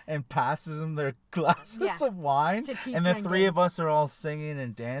comes and passes them their glasses of wine. And the 3 of us are all singing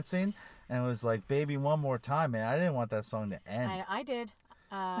and dancing. And it was like, baby, one more time, man. I didn't want that song to end. I did.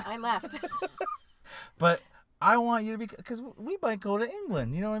 I left. But I want you to be, because we might go to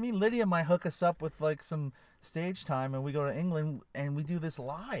England. You know what I mean? Lydia might hook us up with like some stage time, and we go to England and we do this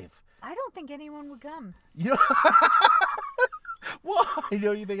live. I don't think anyone would come. You know, why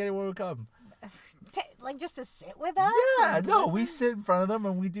don't you think anyone would come? Like just to sit with us? Yeah, no, we sit in front of them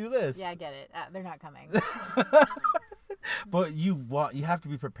and we do this. Yeah, I get it. They're not coming. But you have to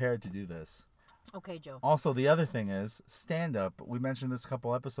be prepared to do this. Okay, Joe. Also, the other thing is stand-up. We mentioned this a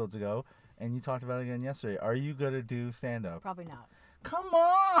couple episodes ago, and you talked about it again yesterday. Are you going to do stand-up? Probably not. Come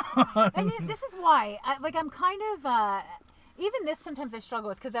on! And this is why. I'm kind of... even this sometimes I struggle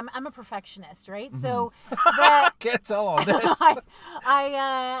with, because I'm a perfectionist, right? Mm-hmm. So I can't tell all this.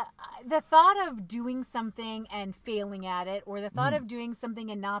 The thought of doing something and failing at it, or the thought of doing something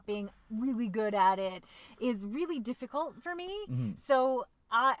and not being really good at it, is really difficult for me. Mm-hmm. So...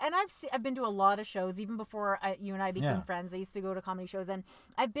 and I've been to a lot of shows, even before you and I became friends. I used to go to comedy shows, and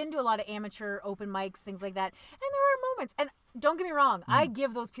I've been to a lot of amateur open mics, things like that. And there are moments, and don't get me wrong, I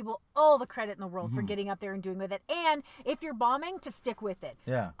give those people all the credit in the world for getting up there and doing with it. And if you're bombing, to stick with it.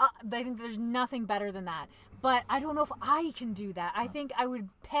 Yeah. I think there's nothing better than that. But I don't know if I can do that. I think I would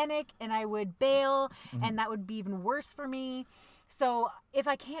panic and I would bail, and that would be even worse for me. So if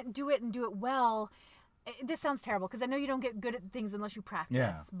I can't do it and do it well... This sounds terrible, because I know you don't get good at things unless you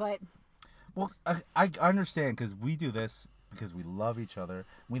practice, but... Well, I understand, because we do this because we love each other.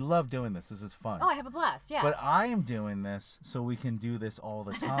 We love doing this. This is fun. Oh, I have a blast, yeah. But I am doing this so we can do this all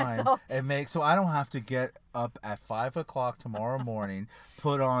the time. So I don't have to get up at 5 o'clock tomorrow morning,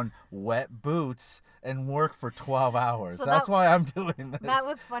 put on wet boots, and work for 12 hours. So that's why I'm doing this. That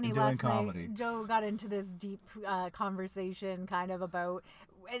was funny last night. Joe got into this deep conversation kind of about...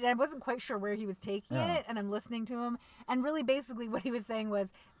 And I wasn't quite sure where he was taking it, and I'm listening to him. And really, basically, what he was saying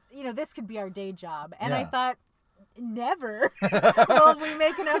was, this could be our day job. And I thought, never will we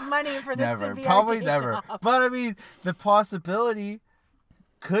make enough money for this to be our day job. But, I mean, the possibility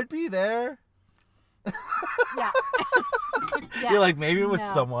could be there. Yeah. You're like, maybe it was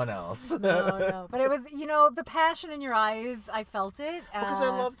someone else. No. But it was, the passion in your eyes, I felt it.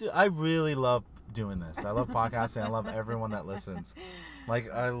 Because I really love doing this. I love podcasting. I love everyone that listens. Like,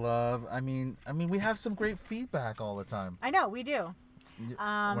 I mean, we have some great feedback all the time. I know, we do. We're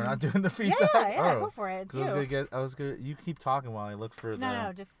not doing the feedback? Yeah, go for it. You keep talking while I look for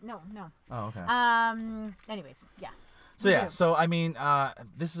No. Oh, okay. Anyways, yeah. So yeah, so I mean,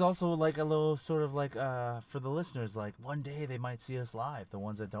 this is also like a little sort of like for the listeners, like one day they might see us live, the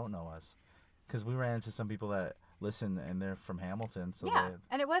ones that don't know us, because we ran into some people that listen and they're from Hamilton. So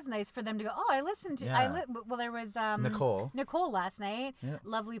and it was nice for them to go, oh, I listened to. Well, there was Nicole last night,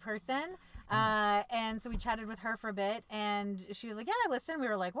 lovely person. And so we chatted with her for a bit, and she was like, yeah, I listened. We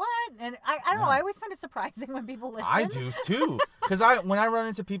were like, what? And I don't know, I always find it surprising when people listen. I do too, because when I run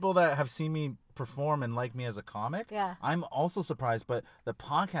into people that have seen me perform and like me as a comic, I'm also surprised, but the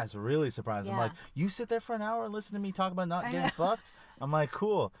podcast really surprised. I'm like, you sit there for an hour and listen to me talk about not getting fucked? I'm like,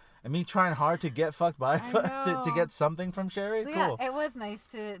 cool. And me trying hard to get fucked by to get something from Sherry. So, cool. Yeah, it was nice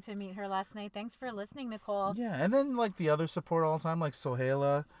to meet her last night. Thanks for listening, Nicole. Yeah, and then like the other support all the time, like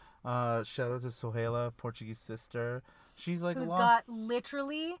Sohela. Shout out to Sohela, Portuguese sister. She's like who's got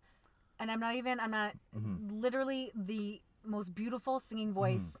literally, and I'm not literally the most beautiful singing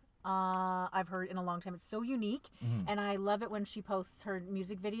voice I've heard in a long time. It's so unique, and I love it when she posts her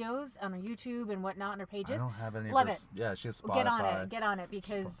music videos on her YouTube and whatnot on her pages. I don't have any. Love it. Yeah, she has Spotify. Get on it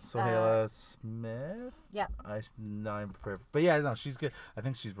because Sohela Smith. Yeah. I'm not even prepared, but yeah, no, she's good. I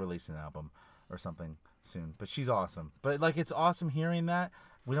think she's releasing an album or something soon, but she's awesome. But like, it's awesome hearing that.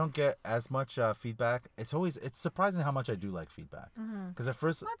 We don't get as much feedback. It's surprising how much I do like feedback. Because at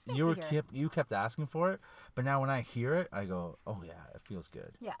first you kept asking for it, but now when I hear it, I go, oh yeah, it feels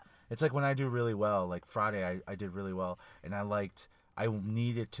good. Yeah. It's like when I do really well. Like Friday, I did really well, and I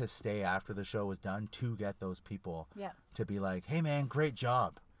needed to stay after the show was done to get those people to be like, hey man, great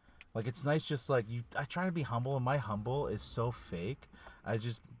job. Like, it's nice, just like I try to be humble, and my humble is so fake. I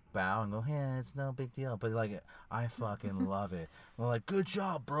just bow and go, yeah, it's no big deal, but like, I fucking love it. I'm like, good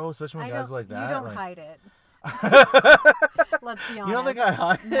job, bro, especially when guys like that. You don't hide it. Let's be honest. You don't think I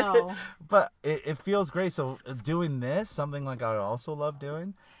hide it? No. But it feels great. So doing this, something like I also love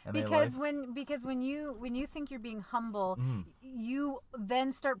doing. And because when you think you're being humble, you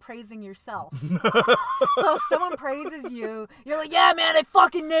then start praising yourself. So if someone praises you, you're like, yeah, man, I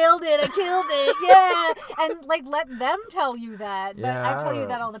fucking nailed it, I killed it, yeah, and like let them tell you that. Yeah, I tell you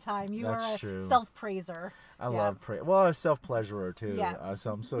that all the time. You are a self-praiser. I love praise. Well, I'm a self-pleasurer too. Yeah.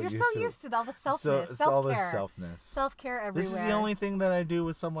 So I'm You're so used to all the selfness. Self-care. All the selfness. Self-care everywhere. This is the only thing that I do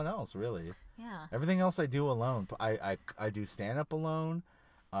with someone else, really. Yeah. Everything else I do alone. I do stand-up alone.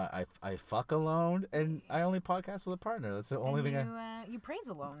 I fuck alone, and I only podcast with a partner. That's the only thing you praise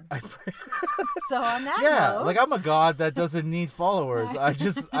alone. I pray. So on that note, like I'm a god that doesn't need followers. I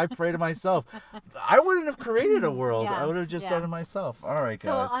pray to myself. I wouldn't have created a world. I would have just done it myself. All right, guys.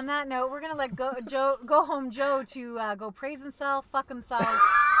 So on that note, we're gonna let go home Joe to go praise himself, fuck himself,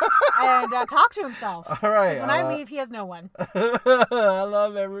 and talk to himself. All right. When I leave, he has no one. I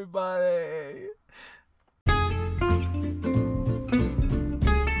love everybody.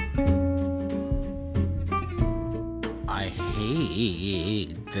 I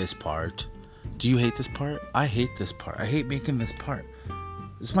hate this part. Do you hate this part? I hate this part. I hate making this part.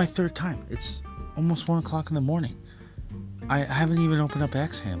 This is my third time. It's almost 1 o'clock in the morning. I haven't even opened up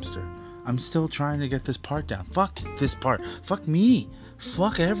X Hamster. I'm still trying to get this part down. Fuck this part. Fuck me.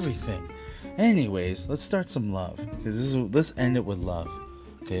 Fuck everything. Anyways, let's start some love. Because let's end it with love.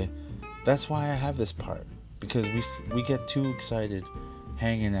 Okay? That's why I have this part. Because we get too excited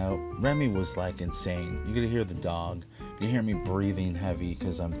hanging out. Remy was like insane. You're gonna hear the dog. You hear me breathing heavy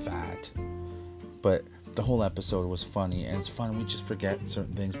because I'm fat. But the whole episode was funny, and it's fun. We just forget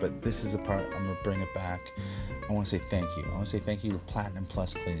certain things, but this is the part I'm going to bring it back. I want to say thank you. I want to say thank you to Platinum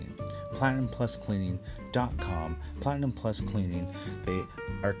Plus Cleaning. PlatinumPlusCleaning.com. Platinum Plus Cleaning. They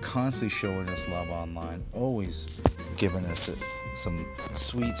are constantly showing us love online, always giving us some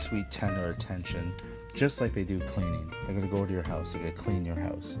sweet, sweet, tender attention, just like they do cleaning. They're going to go to your house. They're going to clean your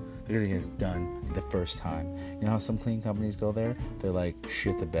house. They're going to get it done the first time. You know how some cleaning companies go there? They're like,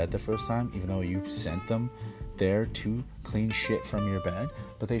 shit the bed the first time, even though you sent them there to clean shit from your bed,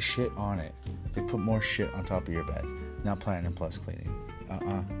 but they shit on it. They put more shit on top of your bed. Not Platinum Plus Cleaning.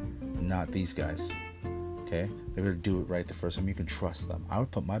 Not these guys. Okay? They're going to do it right the first time. You can trust them. I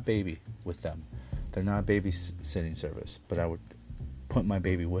would put my baby with them. They're not a babysitting service, but I would put my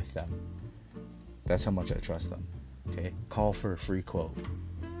baby with them. That's how much I trust them. Okay? Call for a free quote.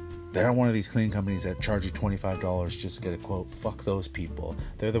 They're not one of these cleaning companies that charge you $25 just to get a quote. Fuck those people.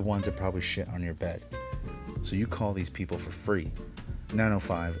 They're the ones that probably shit on your bed. So you call these people for free.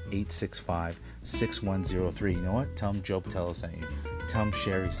 905-865-6103. You know what? Tell them Joe Patella sent you. Tell them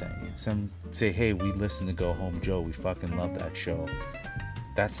Sherry sent you. Say, hey, we listened to Go Home Joe. We fucking love that show.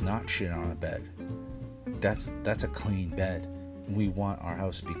 That's not shit on a bed. That's a clean bed. We want our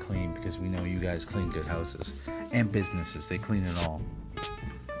house to be clean because we know you guys clean good houses and businesses. They clean it all.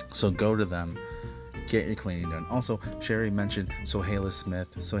 So go to them, get your cleaning done. Also, Sherry mentioned Sohaila Smith.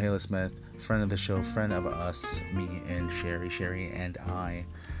 Sohaila Smith, friend of the show, friend of us, me and Sherry and I.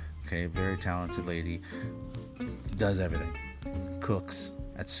 Okay, very talented lady. Does everything. Cooks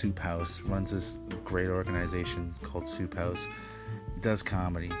at Soup House. Runs this great organization called Soup House. Does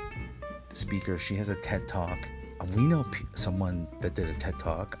comedy. Speaker. She has a TED Talk. We know someone that did a TED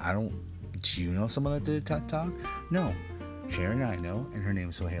Talk. Do you know someone that did a TED Talk? No. Sherry and I know, and her name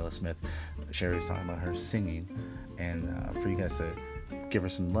is Sohaila Smith. Sherry was talking about her singing, and for you guys to give her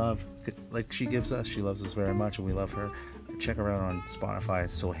some love, like she gives us. She loves us very much, and we love her. Check her out on Spotify,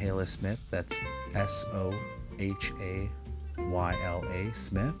 Sohaila Smith. That's SOHAYLA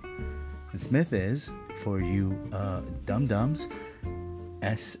Smith. And Smith is, for you dum-dums,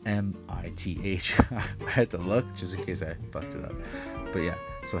 SMITH. I had to look just in case I fucked it up. But yeah,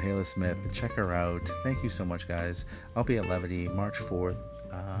 Sohaila Smith, check her out. Thank you so much, guys. I'll be at Levity March 4th.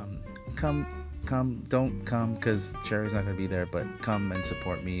 Don't come because Cherry's not going to be there, but come and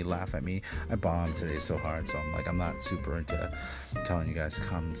support me, laugh at me. I bombed today so hard, so I'm not super into telling you guys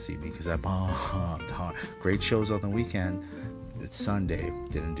come see me because I bombed hard. Great shows on the weekend. It's Sunday,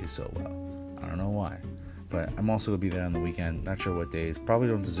 didn't do so well. I don't know why. But I'm also going to be there on the weekend. Not sure what days. Probably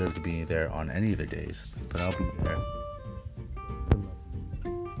don't deserve to be there on any of the days, but I'll be there.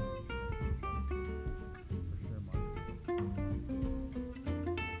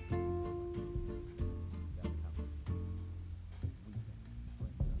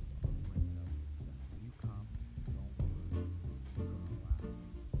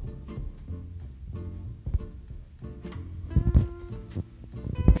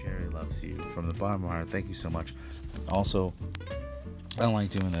 You from the bottom of my heart. Thank you so much. Also, I don't like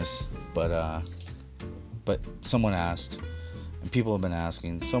doing this, but someone asked, and people have been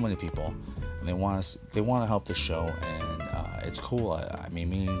asking, so many people, and they want to help the show, and it's cool. I mean,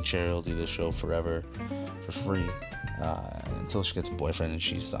 me and Sherry will do this show forever for free until she gets a boyfriend and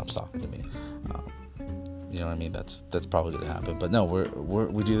she stops talking to me. You know what I mean? That's probably gonna happen. But no,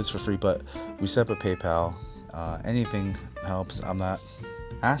 we do this for free. But we set up a PayPal. Anything helps. I'm not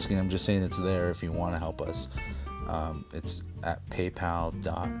asking, I'm just saying it's there if you want to help us. It's at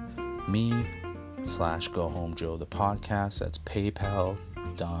paypal.me/GoHomeJoe the podcast. That's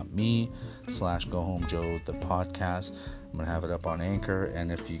paypal.me/GoHomeJoe the podcast. I'm gonna have it up on Anchor,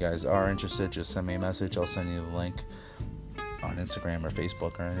 and if you guys are interested, just send me a message. I'll send you the link on Instagram or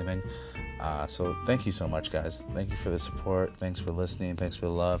Facebook or anything. So thank you so much, guys. Thank you for the support. Thanks for listening. Thanks for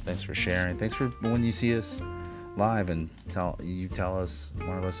the love. Thanks for sharing. Thanks for when you see us live and tell us,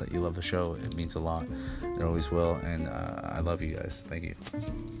 one of us, that you love the show. It means a lot. It always will. And I love you guys. Thank you.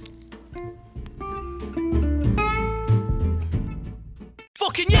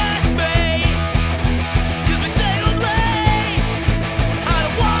 Fucking yes, mate. Cause we stay up late. And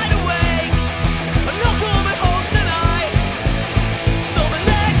I'm wide awake. I'm not coming home tonight. So the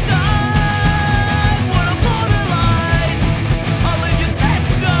next time when I'm borderline, I'll leave your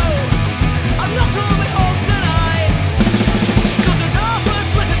desk note. I'm not coming home tonight. Cause there's half a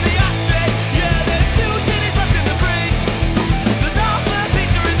split in the ashtray. Yeah, there's 2 titties left in the fridge. There's half a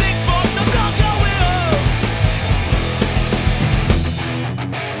pizza in this box. I'm not going home.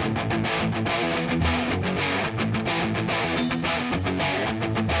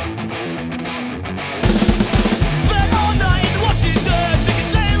 Spent all night in Washington, drinking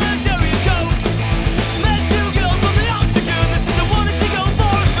Sailor Jerry and Coke. Met 2 girls from the Octagon that said they wanted to go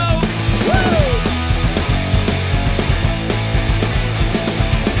for a smoke. Woo!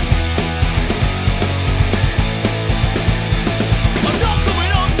 I'm not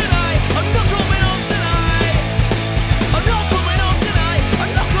coming home tonight. I'm not coming home tonight. I'm not coming home tonight.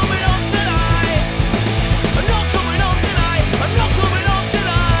 I'm not coming home tonight. I'm not coming home tonight. I'm not coming home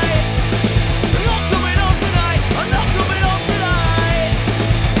tonight. I'm not coming home tonight. I'm not coming home tonight.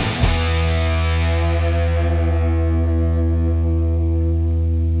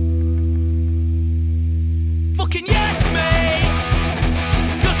 Fucking yes.